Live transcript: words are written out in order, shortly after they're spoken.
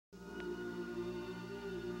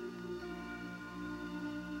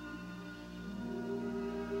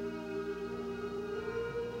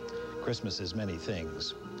Christmas is many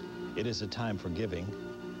things. It is a time for giving,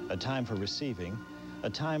 a time for receiving, a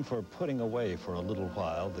time for putting away for a little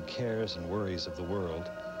while the cares and worries of the world,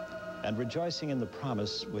 and rejoicing in the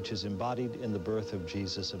promise which is embodied in the birth of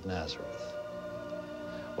Jesus of Nazareth.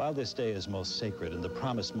 While this day is most sacred and the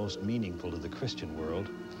promise most meaningful to the Christian world,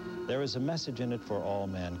 there is a message in it for all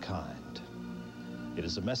mankind. It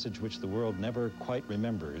is a message which the world never quite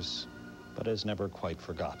remembers, but has never quite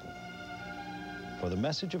forgotten. For the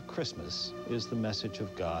message of Christmas is the message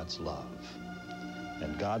of God's love.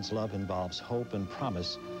 And God's love involves hope and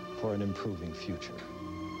promise for an improving future.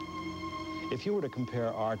 If you were to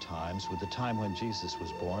compare our times with the time when Jesus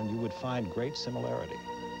was born, you would find great similarity.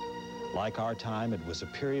 Like our time, it was a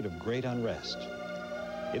period of great unrest.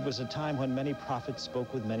 It was a time when many prophets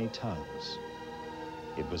spoke with many tongues.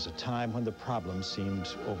 It was a time when the problems seemed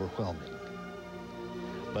overwhelming.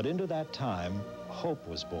 But into that time, hope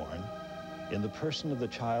was born in the person of the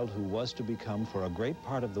child who was to become, for a great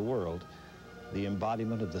part of the world, the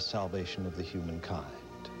embodiment of the salvation of the humankind.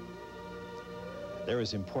 There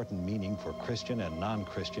is important meaning for Christian and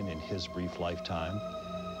non-Christian in his brief lifetime,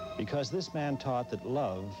 because this man taught that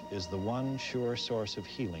love is the one sure source of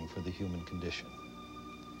healing for the human condition.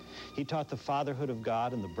 He taught the fatherhood of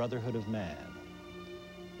God and the brotherhood of man.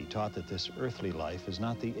 He taught that this earthly life is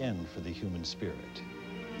not the end for the human spirit.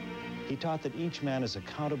 He taught that each man is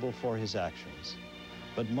accountable for his actions,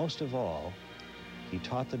 but most of all, he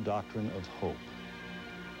taught the doctrine of hope.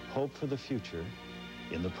 Hope for the future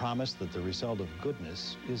in the promise that the result of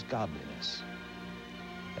goodness is godliness.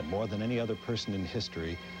 And more than any other person in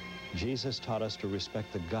history, Jesus taught us to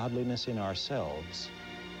respect the godliness in ourselves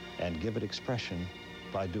and give it expression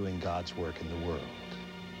by doing God's work in the world.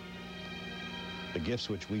 The gifts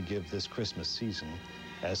which we give this Christmas season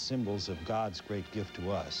as symbols of God's great gift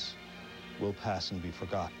to us will pass and be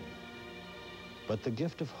forgotten. But the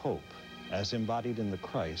gift of hope, as embodied in the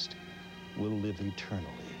Christ, will live eternally.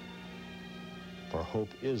 For hope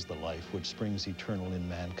is the life which springs eternal in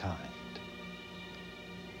mankind.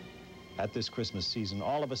 At this Christmas season,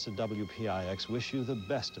 all of us at WPIX wish you the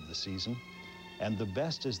best of the season, and the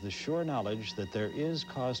best is the sure knowledge that there is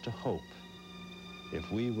cause to hope if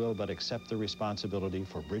we will but accept the responsibility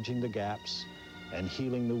for bridging the gaps and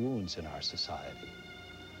healing the wounds in our society.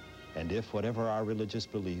 And if, whatever our religious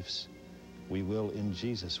beliefs, we will, in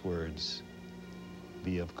Jesus' words,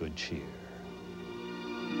 be of good cheer.